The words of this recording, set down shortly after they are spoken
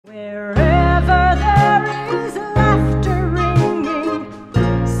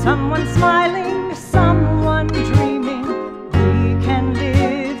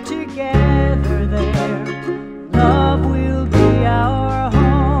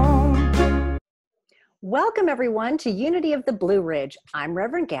Welcome everyone to Unity of the Blue Ridge. I'm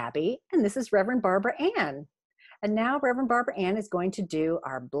Reverend Gaby and this is Reverend Barbara Ann. And now Reverend Barbara Ann is going to do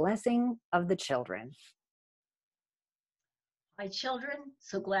our blessing of the children. Hi children,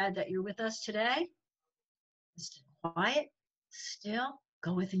 so glad that you're with us today. Stay quiet, still,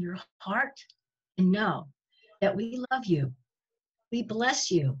 go within your heart and know that we love you, we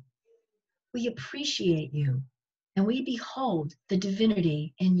bless you, we appreciate you, and we behold the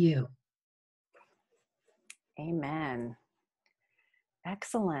divinity in you. Amen.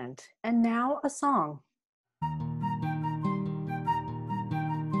 Excellent. And now a song.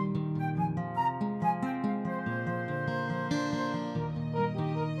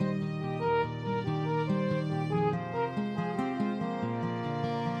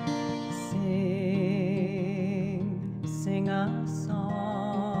 Sing a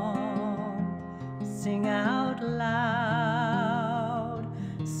song, sing out loud,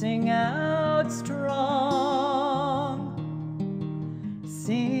 sing out strong,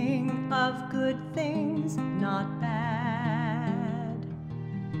 sing of good things, not bad,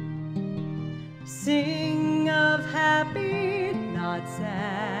 sing of happy, not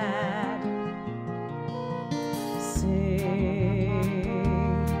sad,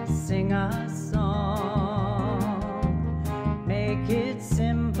 sing a song, make it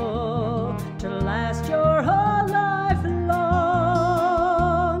simple to last your whole life long.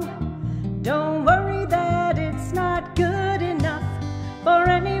 Don't worry that it's not good enough for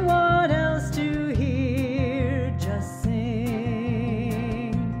anyone else to hear. Just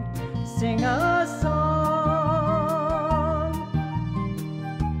sing a song.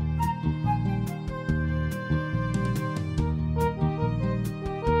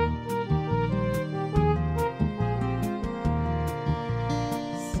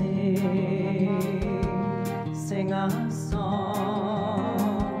 Sing a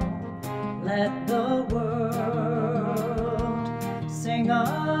song, let the world sing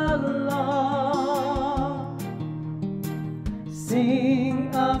along.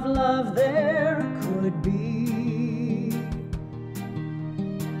 Sing of love there could be.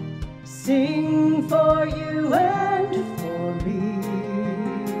 Sing for you and for me.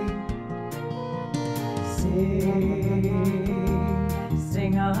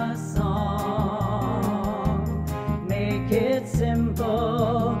 Sing a song, make it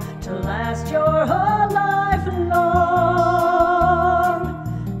simple to last your whole life long.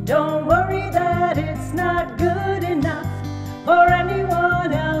 Don't worry that it's not good enough for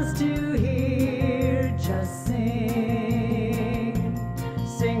anyone else to hear. Just sing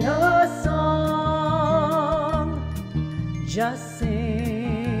a song. Just sing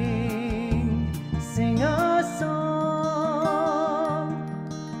a song.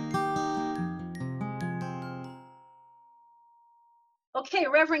 Okay,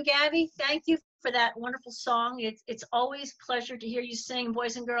 Reverend Gaby, thank you for that wonderful song. It's always a pleasure to hear you sing,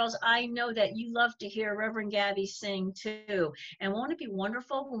 boys and girls. I know that you love to hear Reverend Gaby sing too. And won't it be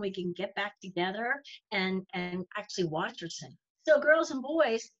wonderful when we can get back together and actually watch her sing? So girls and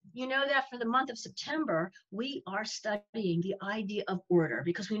boys, you know that for the month of September, we are studying the idea of order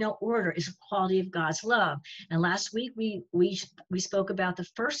because we know order is a quality of God's love. And last week, we spoke about the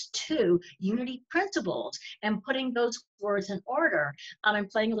first two unity principles and putting those words in order and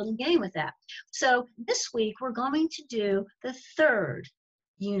playing a little game with that. So this week, we're going to do the third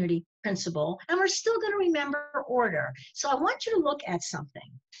unity principle, and we're still going to remember order. So I want you to look at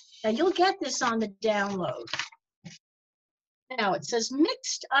something. Now, you'll get this on the download. Now it says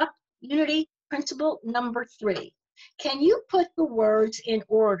mixed up unity principle number 3. Can you put the words in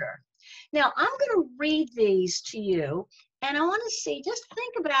order? Now I'm going to read these to you and I want to see, just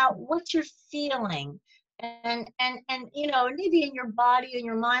think about what you're feeling and you know, maybe in your body and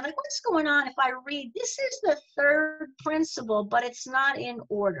your mind, like what's going on if I read, this is the third principle, but it's not in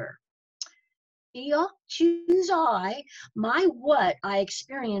order. Feel, choose I, my what I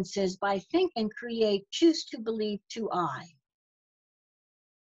experience is by think and create, choose to believe to I.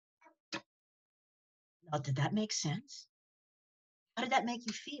 Now, did that make sense? How did that make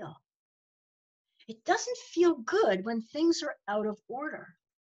you feel? It doesn't feel good when things are out of order.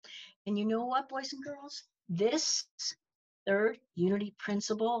 And you know what, boys and girls? This third unity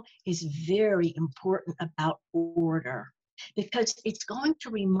principle is very important about order because it's going to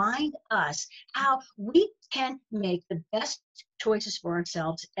remind us how we can make the best choices for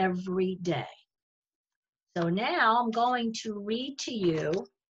ourselves every day. So now I'm going to read to you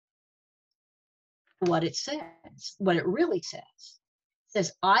what it says, what it really says. It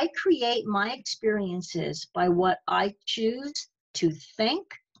says, I create my experiences by what I choose to think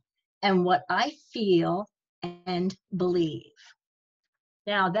and what I feel and believe.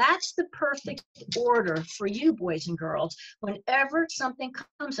 Now, that's the perfect order for you, boys and girls. Whenever something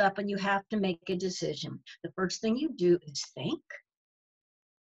comes up and you have to make a decision, the first thing you do is think,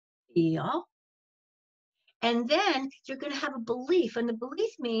 feel, and then you're going to have a belief. And the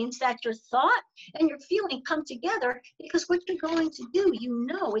belief means that your thought and your feeling come together because what you're going to do, you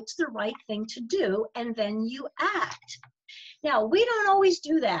know it's the right thing to do, and then you act. Now, we don't always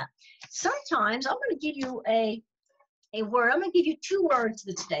do that. Sometimes I'm going to give you a word. I'm going to give you 2 words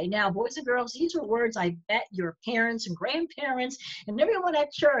today. Now, boys and girls, these are words I bet your parents and grandparents and everyone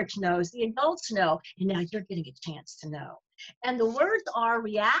at church knows, the adults know, and now you're getting a chance to know. And the words are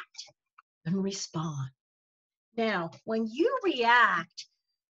react and respond. Now, when you react,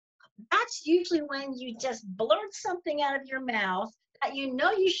 that's usually when you just blurt something out of your mouth that you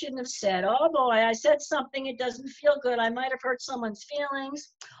know you shouldn't have said. Oh boy, I said something, it doesn't feel good. I might have hurt someone's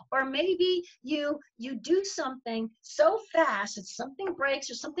feelings. Or maybe you do something so fast that something breaks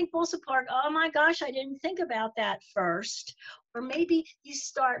or something falls apart. Oh my gosh, I didn't think about that first. Or maybe you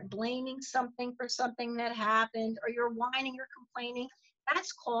start blaming something for something that happened, or you're whining or complaining.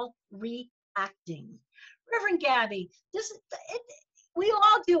 That's called reacting. Reverend Gaby, we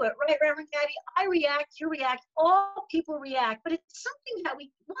all do it, right, Reverend Gaby? I react, you react, all people react, but it's something that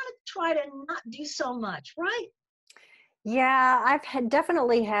we want to try to not do so much, right? Yeah,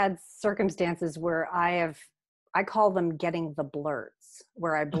 definitely had circumstances where I call them getting the blurts,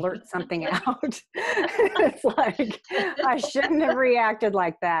 where I blurt something out. It's like, I shouldn't have reacted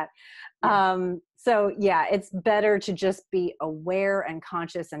like that. So yeah, it's better to just be aware and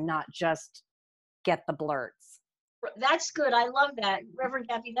conscious and not just get the blurts. That's good. I love that, Reverend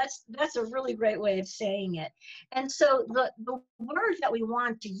Gaby. That's a really great way of saying it. And so the word that we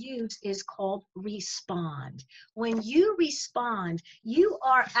want to use is called respond. When you respond, you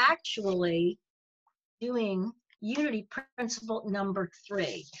are actually doing unity principle number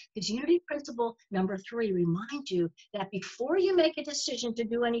 3. Because unity principle number 3 reminds you that before you make a decision to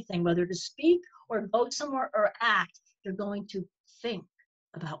do anything, whether to speak or go somewhere or act, you're going to think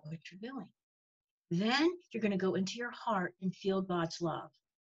about what you're doing. Then you're going to go into your heart and feel God's love.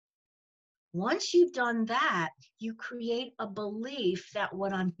 Once you've done that, you create a belief that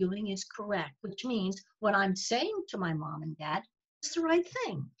what I'm doing is correct, which means what I'm saying to my mom and dad is the right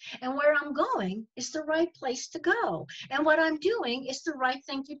thing. And where I'm going is the right place to go. And what I'm doing is the right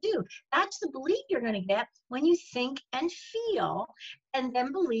thing to do. That's the belief you're going to get when you think and feel, and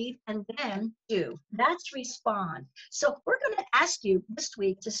then believe, and then do. That's respond. So we're going to ask you this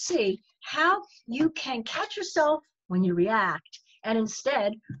week to see how you can catch yourself when you react and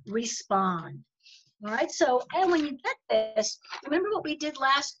instead respond. All right, so, and when you get this, remember what we did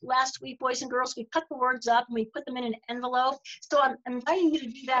last week, boys and girls? We cut the words up and we put them in an envelope. So I'm inviting you to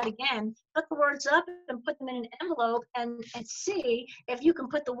do that again. Cut the words up and put them in an envelope and see if you can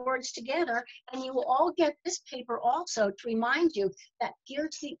put the words together. And you will all get this paper also to remind you that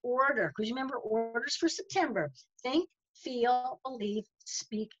here's the order. Because remember, orders for September. Think, feel, believe,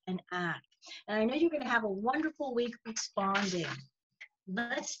 speak, and act. And I know you're going to have a wonderful week responding.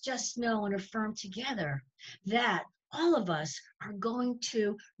 Let's just know and affirm together that all of us are going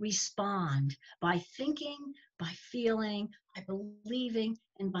to respond by thinking, by feeling, by believing,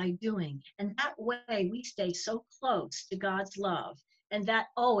 and by doing. And that way we stay so close to God's love. And that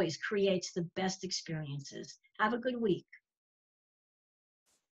always creates the best experiences. Have a good week.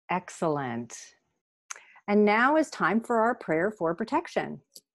 Excellent. And now is time for our prayer for protection.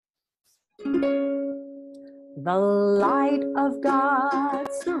 The light of God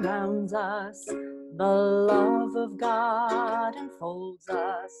surrounds us. The love of God enfolds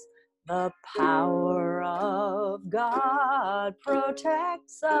us. The power of God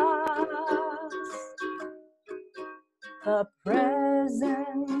protects us. The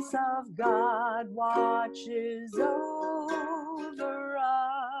presence of God watches over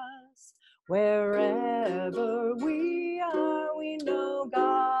us. Wherever we are, we know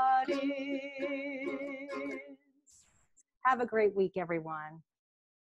God is. Have a great week, everyone.